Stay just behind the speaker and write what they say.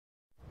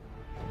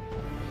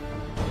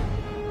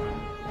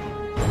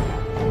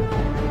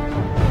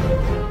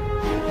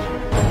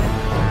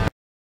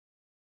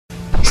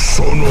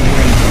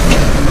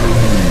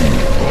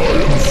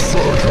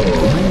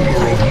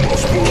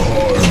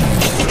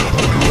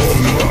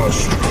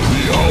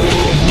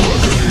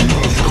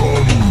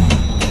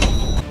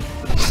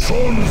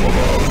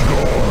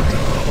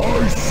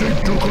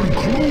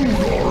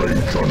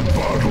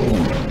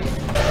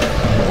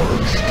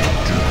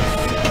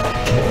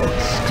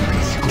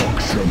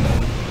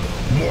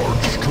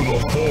the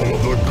fall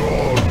of the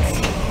gods!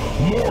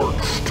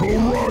 March to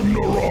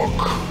Ragnarok!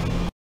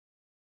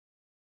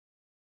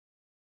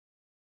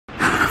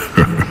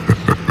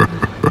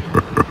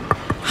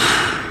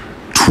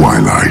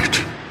 Twilight,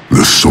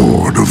 the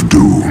sword of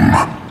doom.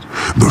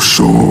 The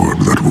sword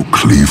that will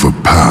cleave a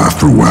path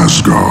through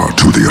Asgard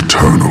to the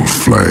eternal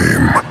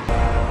flame.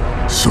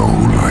 So,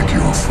 like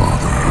your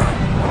father,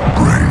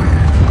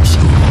 brave,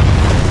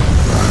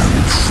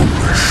 and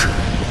foolish,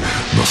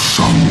 the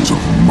sons of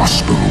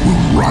Muspel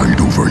will ride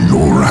over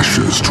your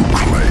ashes to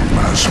claim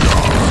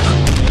Asgard.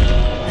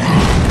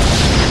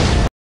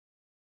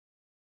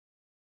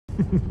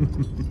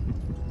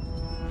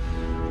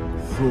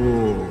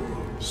 Thor,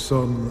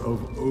 son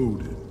of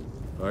Odin.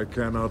 I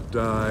cannot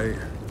die,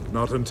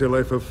 not until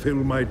I fulfill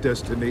my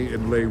destiny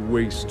and lay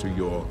waste to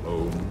your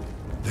home.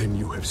 Then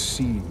you have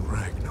seen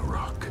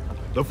Ragnarok,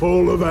 the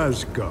fall of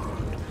Asgard,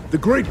 the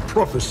great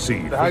prophecy.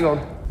 Hang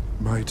on.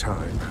 My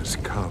time has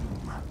come.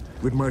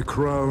 When my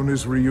crown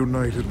is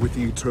reunited with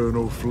the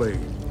eternal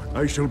flame,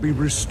 I shall be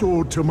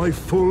restored to my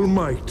full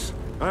might.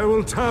 I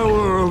will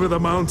tower over the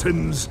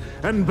mountains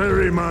and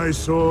bury my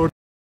sword.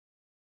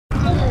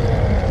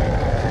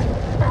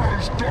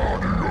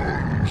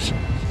 Asgardians!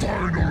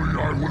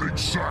 Finally I will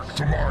exact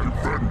my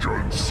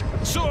vengeance!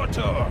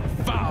 Surtur,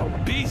 foul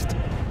beast!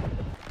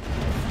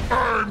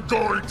 I'm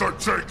going to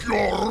take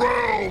your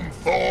realm,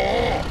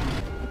 Thor!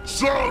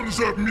 Sons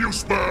of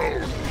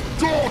Muspel!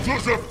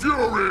 Daughters of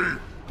Fury!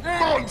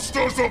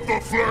 Monsters of the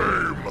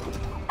Flame!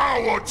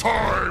 Our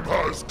time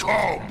has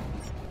come!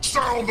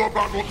 Sound the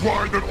battle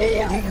cry that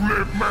all who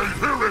live may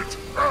hear it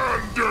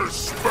and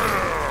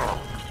despair!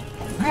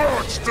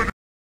 March to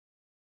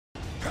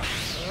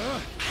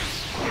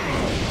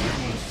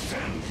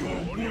Send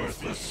your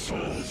worthless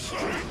soul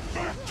straight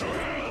back to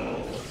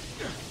hell!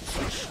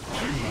 Such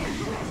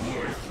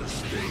worthless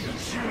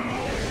things you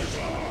always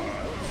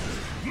are!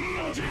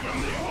 Not even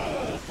the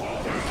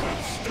All-Father can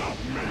stop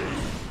me!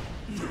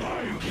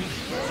 I will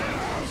burn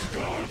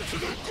Asgard to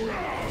the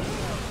ground!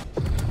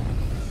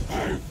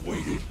 I've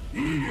waited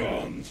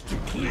eons to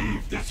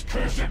cleave this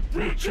cursed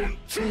bridge in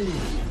two!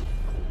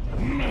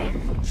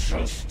 None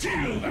shall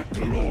steal that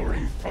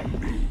glory from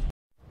me!